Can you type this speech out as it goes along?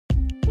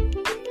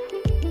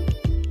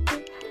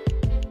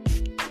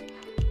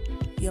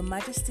Your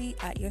Majesty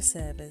at your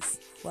service.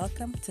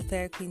 Welcome to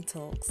Fair Queen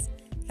Talks.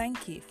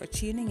 Thank you for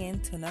tuning in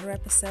to another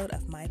episode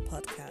of my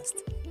podcast.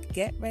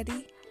 Get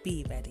ready,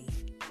 be ready.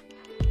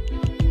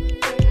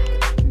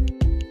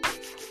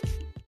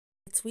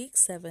 It's week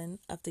 7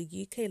 of the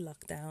UK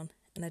lockdown,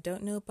 and I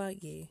don't know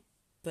about you,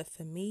 but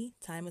for me,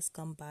 time has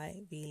gone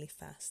by really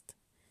fast.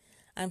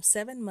 I'm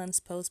 7 months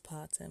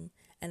postpartum,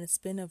 and it's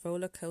been a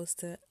roller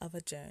coaster of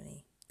a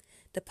journey.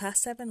 The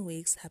past 7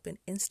 weeks have been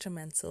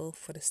instrumental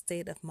for the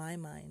state of my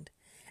mind,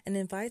 and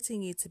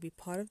inviting you to be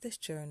part of this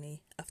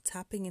journey of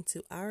tapping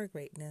into our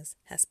greatness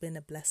has been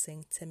a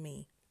blessing to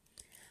me.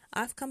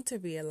 I've come to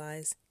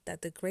realize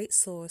that the great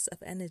source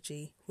of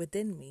energy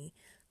within me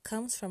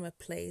comes from a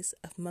place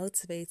of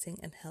motivating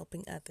and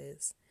helping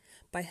others.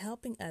 By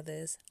helping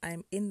others, I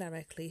am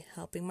indirectly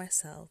helping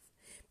myself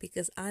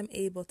because I'm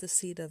able to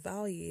see the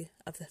value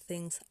of the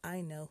things I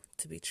know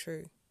to be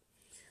true.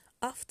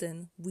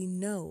 Often we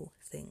know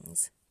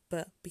things,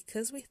 but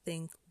because we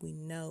think we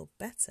know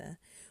better,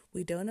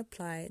 we don't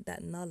apply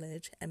that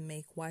knowledge and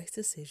make wise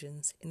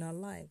decisions in our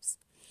lives.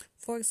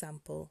 For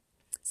example,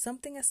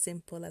 something as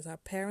simple as our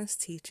parents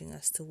teaching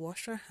us to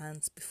wash our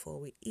hands before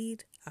we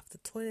eat, after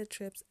toilet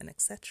trips, and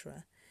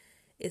etc.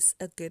 is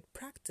a good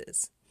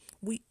practice.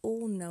 We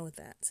all know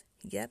that,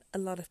 yet a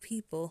lot of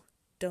people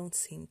don't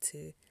seem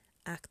to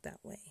act that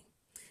way.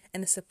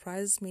 And it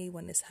surprises me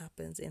when this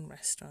happens in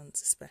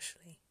restaurants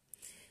especially.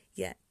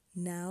 Yet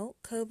now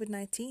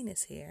COVID-19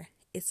 is here.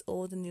 It's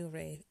all the new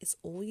rave. It's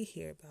all you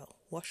hear about.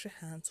 Wash your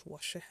hands,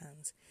 wash your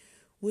hands.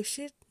 We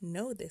should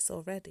know this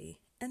already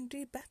and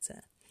do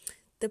better.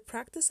 The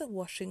practice of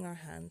washing our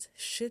hands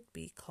should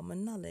be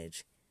common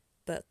knowledge,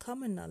 but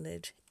common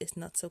knowledge is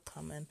not so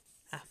common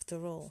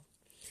after all.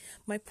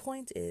 My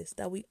point is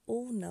that we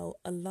all know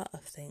a lot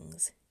of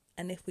things,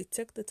 and if we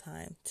took the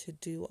time to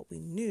do what we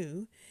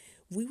knew,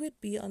 we would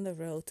be on the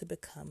road to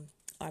become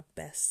our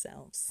best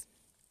selves.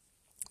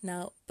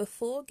 Now,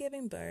 before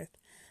giving birth,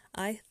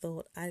 I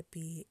thought I'd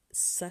be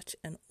such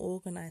an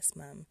organized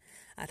mum.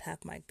 I'd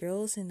have my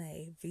girls in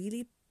a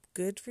really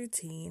good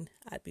routine.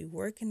 I'd be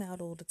working out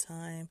all the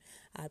time.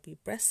 I'd be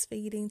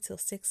breastfeeding till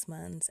 6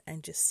 months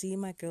and just see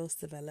my girls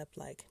develop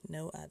like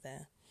no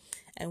other.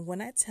 And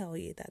when I tell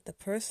you that the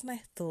person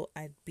I thought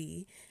I'd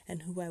be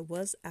and who I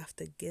was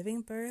after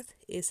giving birth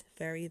is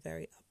very,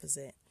 very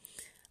opposite.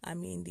 I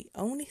mean, the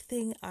only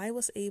thing I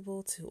was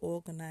able to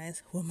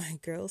organize were my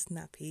girls'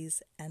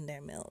 nappies and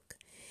their milk.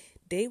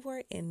 They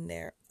were in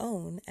their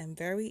own and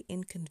very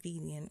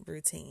inconvenient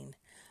routine.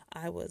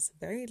 I was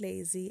very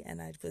lazy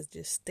and I would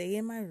just stay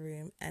in my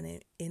room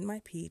and in my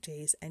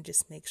PJs and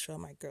just make sure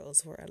my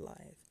girls were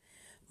alive.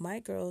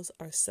 My girls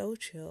are so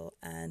chill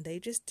and they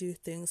just do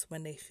things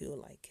when they feel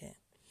like it.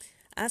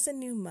 As a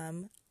new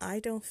mum,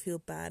 I don't feel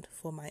bad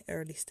for my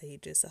early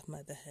stages of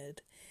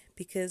motherhood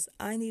because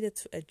I needed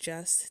to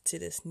adjust to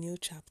this new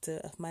chapter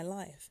of my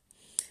life.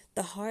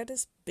 The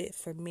hardest bit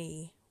for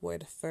me were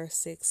the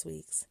first 6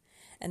 weeks.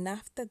 And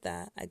after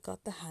that, I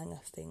got the hang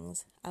of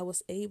things. I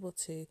was able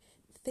to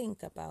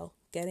think about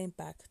getting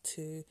back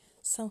to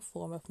some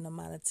form of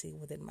normality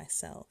within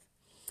myself.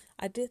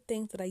 I did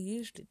things that I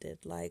usually did,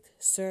 like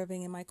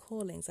serving in my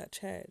callings at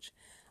church.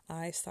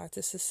 I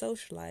started to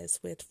socialize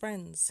with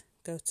friends,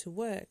 go to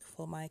work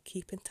for my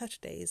keep in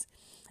touch days,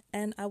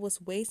 and I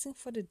was waiting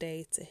for the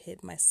day to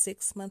hit my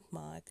 6-month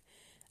mark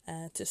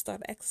to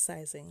start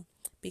exercising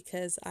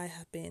because I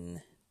have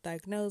been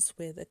diagnosed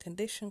with a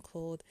condition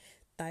called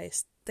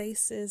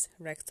diastasis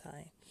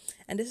recti,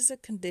 and this is a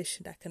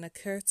condition that can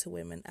occur to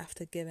women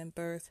after giving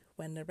birth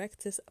when the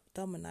rectus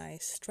abdomini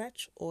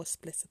stretch or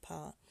split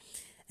apart,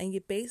 and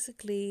you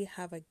basically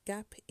have a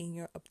gap in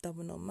your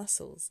abdominal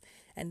muscles,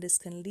 and this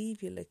can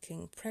leave you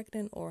looking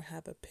pregnant or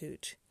have a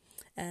pooch.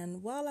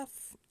 And while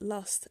I've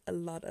lost a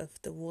lot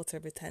of the water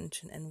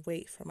retention and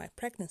weight from my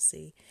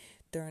pregnancy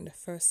during the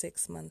first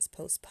 6 months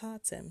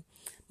postpartum,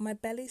 my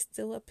belly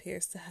still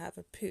appears to have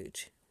a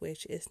pooch,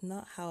 which is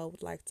not how I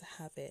would like to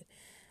have it.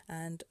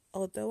 And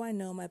although I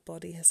know my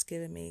body has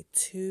given me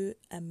 2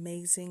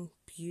 amazing,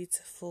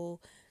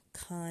 beautiful,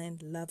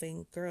 kind,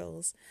 loving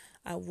girls,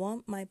 I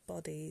want my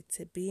body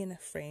to be in a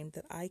frame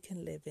that I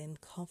can live in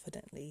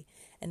confidently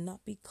and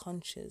not be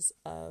conscious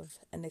of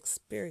an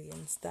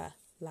experience that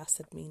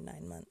lasted me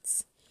 9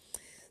 months.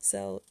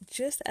 So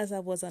just as I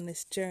was on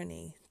this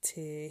journey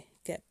to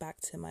get back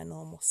to my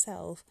normal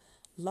self,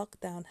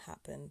 lockdown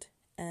happened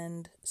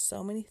and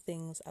so many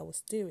things I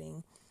was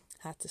doing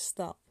had to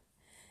stop.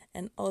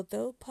 And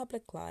although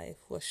public life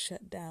was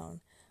shut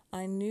down,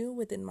 I knew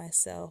within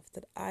myself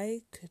that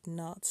I could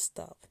not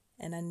stop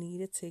and I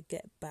needed to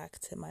get back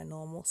to my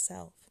normal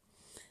self.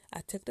 I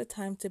took the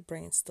time to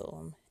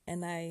brainstorm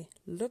and I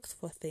looked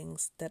for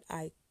things that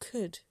I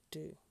could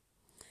do.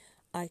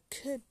 I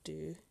could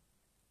do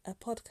a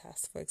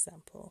podcast, for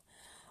example.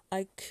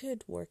 I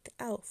could work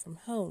out from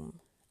home.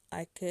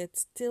 I could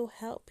still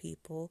help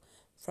people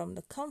from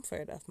the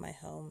comfort of my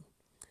home.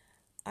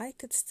 I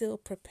could still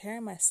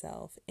prepare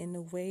myself in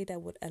a way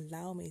that would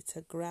allow me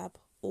to grab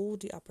all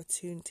the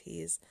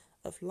opportunities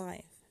of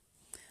life.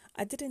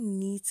 I didn't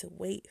need to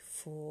wait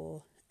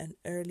for an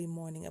early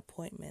morning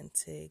appointment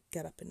to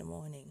get up in the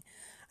morning.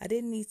 I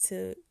didn't need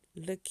to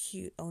look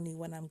cute only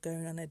when I'm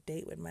going on a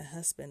date with my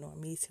husband or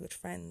meeting with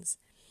friends.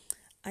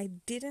 I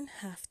didn't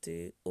have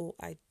to, or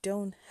I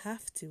don't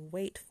have to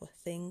wait for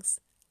things,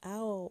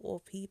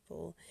 or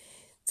people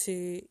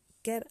to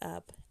get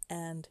up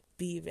and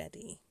be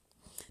ready.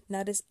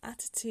 Now, this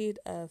attitude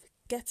of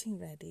getting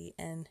ready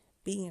and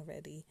being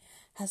ready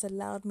has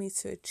allowed me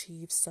to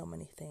achieve so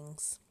many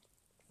things.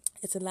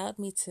 It's allowed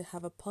me to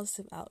have a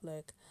positive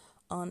outlook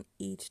on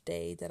each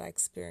day that I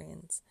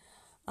experience.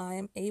 I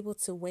am able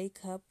to wake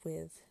up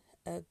with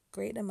a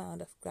great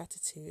amount of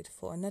gratitude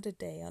for another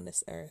day on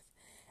this earth,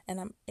 and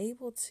I'm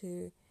able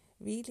to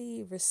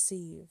really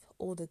receive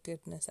all the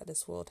goodness that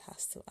this world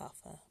has to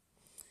offer.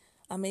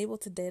 I'm able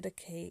to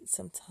dedicate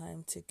some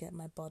time to get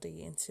my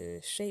body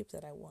into shape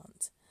that I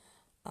want.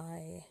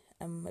 I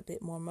am a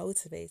bit more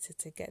motivated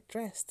to get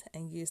dressed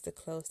and use the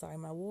clothes that are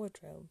in my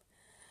wardrobe.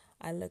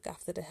 I look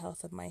after the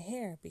health of my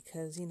hair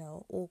because,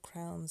 all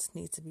crowns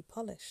need to be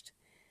polished.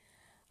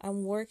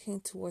 I'm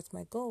working towards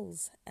my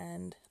goals,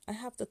 and I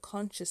have the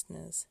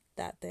consciousness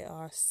that there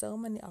are so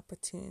many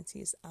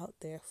opportunities out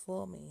there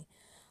for me.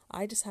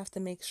 I just have to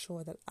make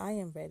sure that I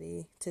am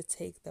ready to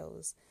take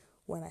those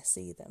when I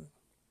see them.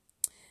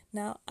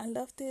 Now, I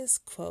love this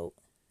quote,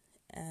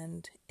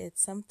 and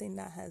it's something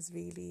that has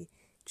really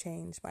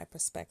changed my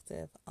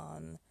perspective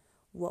on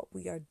what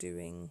we are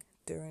doing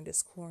during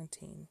this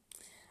quarantine.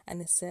 And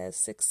it says,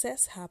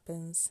 success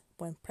happens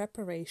when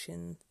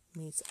preparation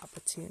meets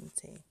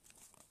opportunity.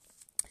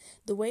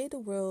 The way the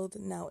world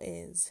now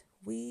is,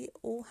 we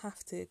all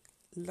have to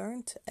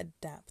learn to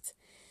adapt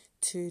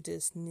to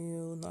this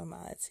new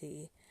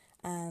normality.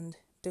 And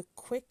the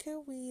quicker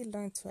we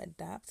learn to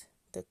adapt,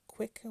 the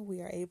quicker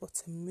we are able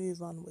to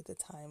move on with the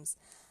times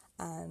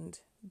and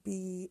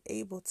be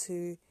able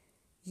to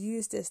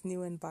use this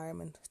new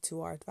environment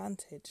to our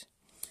advantage.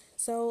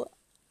 So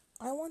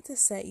I want to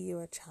set you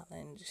a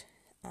challenge,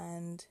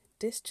 and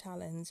this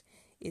challenge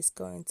is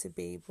going to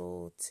be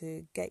able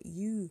to get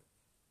you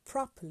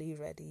properly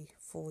ready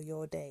for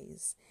your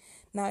days.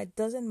 Now, it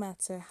doesn't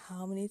matter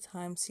how many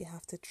times you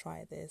have to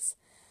try this.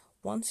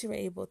 Once you're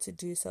able to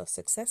do so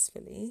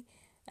successfully,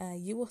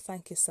 you will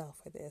thank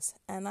yourself for this.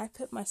 And I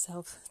put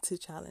myself to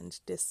challenge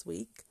this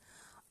week.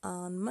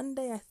 On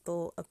Monday, I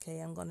thought, okay,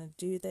 I'm going to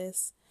do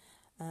this.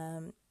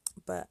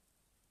 But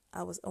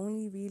I was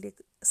only really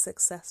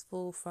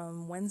successful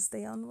from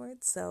Wednesday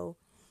onwards. So,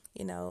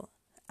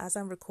 as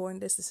I'm recording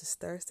this is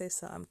Thursday,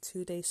 so I'm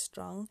 2 days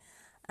strong.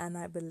 And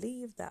I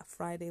believe that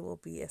Friday will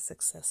be a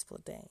successful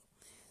day.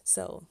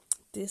 So,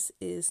 this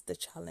is the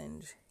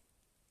challenge.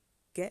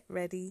 Get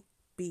ready,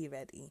 be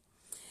ready.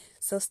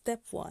 So,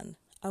 step 1,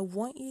 I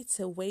want you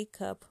to wake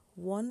up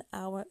 1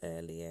 hour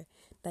earlier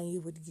than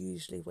you would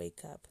usually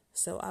wake up.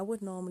 So, I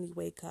would normally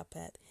wake up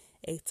at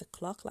 8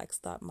 o'clock, like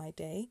start my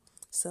day.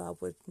 So, I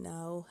would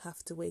now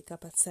have to wake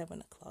up at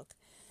 7 o'clock.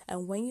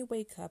 And when you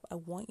wake up, I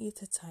want you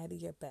to tidy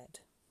your bed.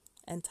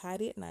 And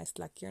tidy it nice,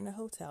 like you're in a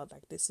hotel.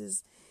 Like this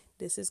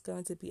is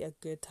going to be a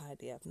good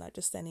tidy up, not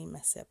just any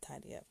messy up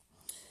tidy up.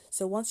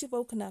 So once you've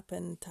woken up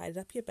and tidied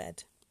up your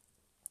bed,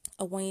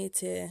 I want you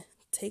to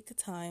take the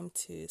time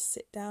to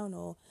sit down,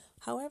 or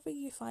however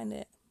you find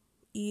it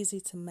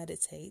easy to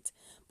meditate.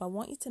 But I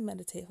want you to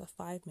meditate for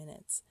 5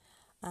 minutes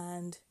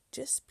and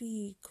just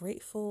be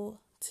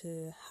grateful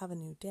to have a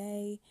new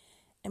day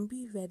and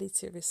be ready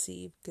to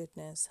receive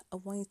goodness. I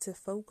want you to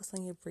focus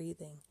on your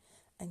breathing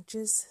and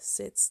just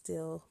sit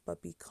still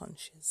but be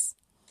conscious.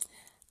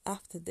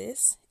 After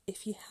this,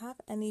 if you have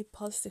any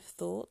positive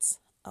thoughts,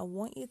 I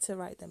want you to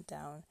write them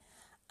down,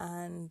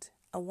 and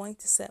I want you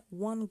to set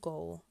one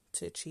goal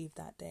to achieve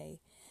that day.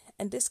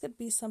 And this could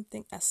be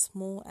something as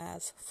small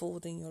as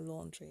folding your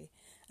laundry.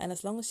 And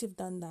as long as you've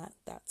done that,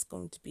 that's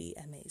going to be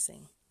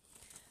amazing.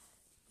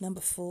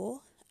 Number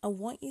 4, I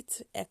want you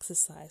to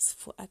exercise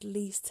for at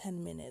least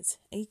 10 minutes.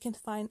 And you can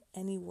find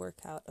any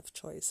workout of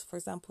choice. For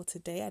example,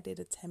 today I did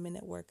a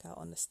 10-minute workout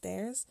on the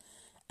stairs,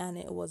 and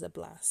it was a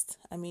blast.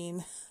 I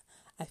mean,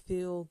 I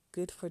feel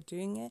good for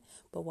doing it,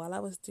 but while I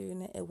was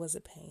doing it, it was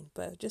a pain.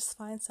 But just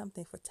find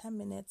something for 10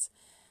 minutes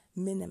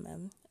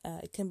minimum.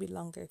 It can be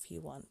longer if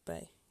you want,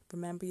 but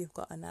remember you've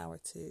got an hour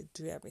to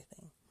do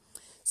everything.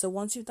 So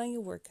once you've done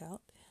your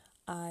workout,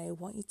 I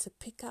want you to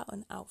pick out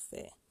an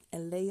outfit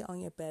and lay it on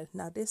your bed.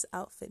 Now this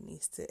outfit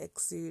needs to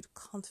exude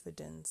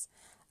confidence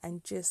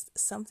and just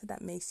something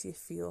that makes you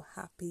feel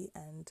happy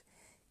and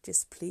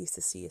just pleased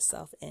to see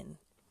yourself in.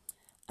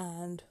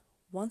 And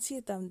once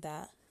you've done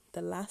that,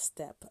 the last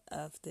step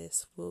of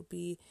this will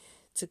be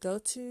to go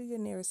to your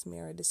nearest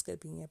mirror. This could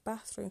be in your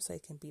bathroom, so you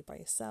can be by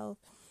yourself.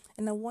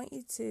 And I want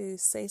you to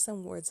say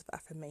some words of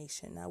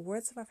affirmation. Now,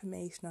 words of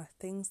affirmation are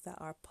things that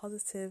are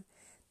positive,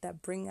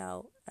 that bring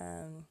out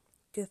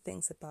good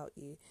things about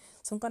you.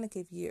 So I'm going to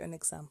give you an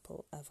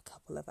example of a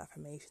couple of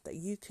affirmations that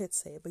you could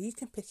say, but you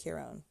can pick your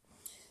own.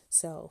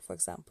 So, for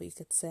example, you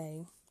could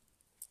say,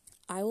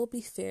 I will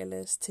be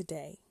fearless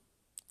today.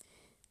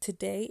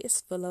 Today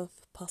is full of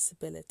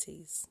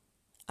possibilities.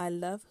 I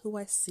love who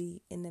I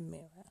see in the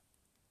mirror.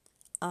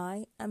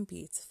 I am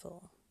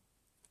beautiful.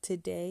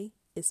 Today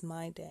is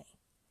my day.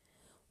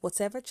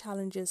 Whatever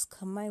challenges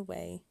come my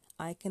way,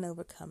 I can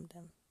overcome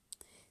them.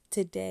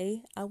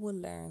 Today I will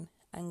learn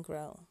and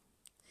grow.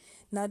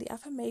 Now, the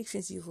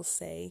affirmations you will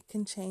say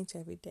can change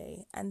every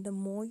day, and the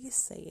more you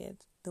say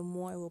it, the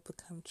more it will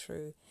become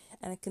true,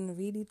 and it can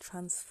really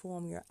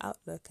transform your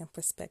outlook and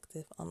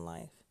perspective on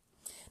life.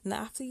 Now,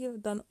 after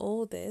you've done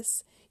all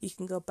this, you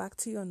can go back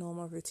to your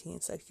normal routine.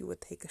 So if you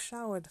would take a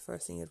shower the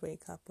first thing you'd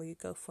wake up, or you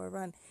go for a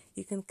run,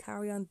 you can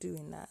carry on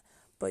doing that.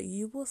 But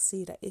you will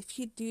see that if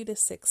you do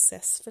this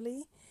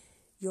successfully,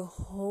 your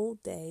whole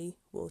day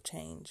will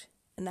change.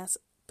 And that's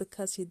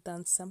because you've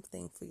done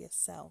something for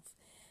yourself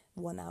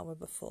 1 hour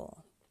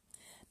before.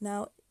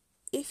 Now,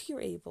 if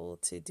you're able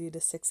to do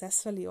this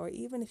successfully, or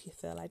even if you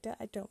feel I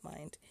don't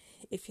mind,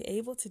 if you're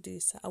able to do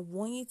so, I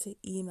want you to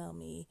email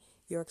me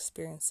your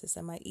experiences,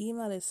 and my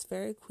email is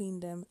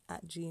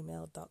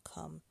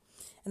fairyqueendom@gmail.com,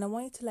 and I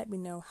want you to let me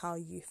know how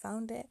you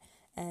found it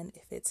and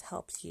if it's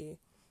helped you.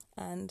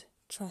 And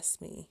trust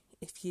me,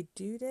 if you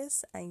do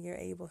this and you're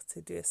able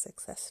to do it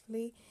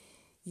successfully,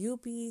 you'll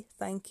be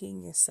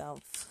thanking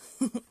yourself.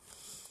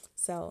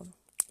 So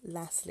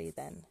lastly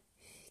then,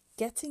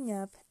 getting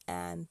up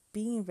and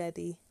being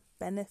ready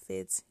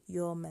benefits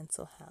your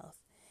mental health,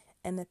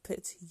 and it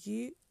puts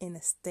you in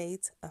a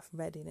state of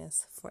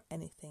readiness for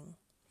anything.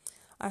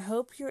 I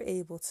hope you're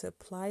able to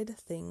apply the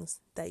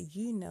things that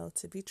you know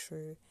to be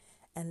true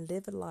and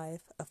live a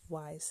life of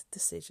wise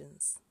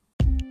decisions.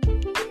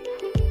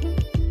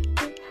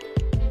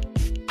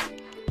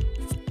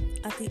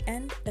 At the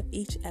end of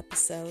each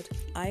episode,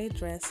 I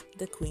address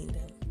the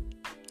queendom.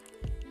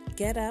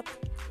 Get up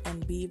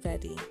and be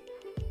ready.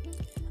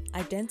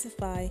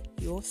 Identify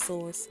your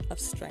source of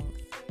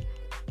strength.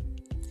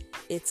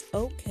 It's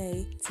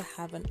okay to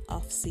have an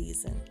off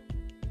season.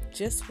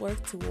 Just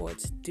work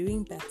towards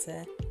doing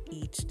better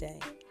each day.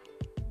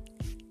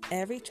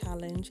 Every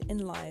challenge in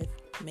life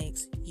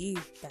makes you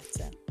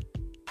better.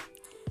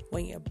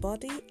 When your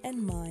body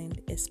and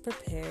mind is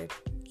prepared,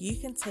 you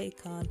can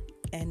take on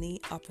any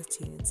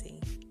opportunity.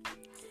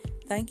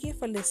 Thank you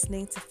for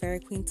listening to Fairy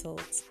Queen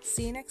Talks.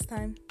 See you next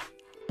time.